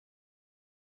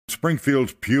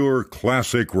Springfield's pure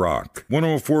classic rock.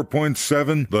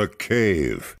 104.7 The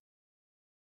Cave.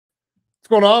 What's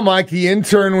going on, Mike? The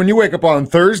Intern. When you wake up on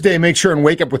Thursday, make sure and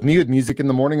wake up with me with Music in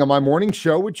the Morning on my morning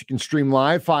show, which you can stream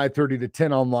live 5:30 to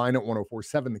 10 online at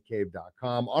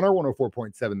 1047thecave.com, on our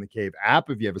 104.7 The Cave app.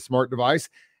 If you have a smart device,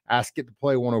 ask it to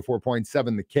play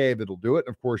 104.7 The Cave. It'll do it.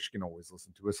 And of course, you can always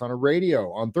listen to us on a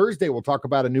radio. On Thursday, we'll talk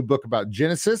about a new book about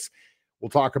Genesis. We'll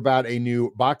talk about a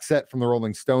new box set from the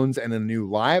Rolling Stones and a new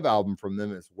live album from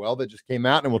them as well that just came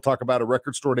out. And we'll talk about a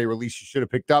record store day release you should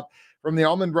have picked up from the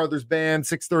Allman Brothers Band.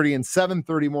 6:30 and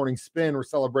 7:30 morning spin. We're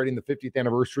celebrating the 50th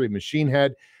anniversary of Machine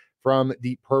Head from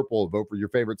Deep Purple. Vote for your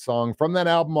favorite song from that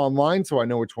album online so I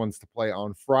know which ones to play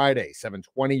on Friday.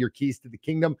 7:20, your keys to the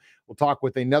kingdom. We'll talk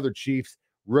with another Chiefs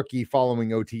rookie following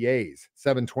OTAs.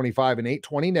 7:25 and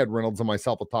 8:20, Ned Reynolds and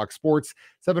myself will talk sports.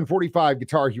 7:45,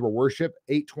 Guitar Hero Worship.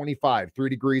 8:25, 3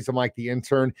 Degrees, I'm Mike the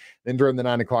Intern. Then during the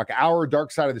 9 o'clock hour,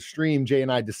 Dark Side of the Stream, Jay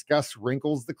and I discuss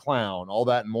Wrinkles the Clown. All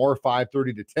that and more,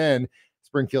 5:30 to 10.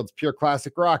 Springfield's pure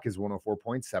classic rock is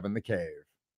 104.7 The Cave.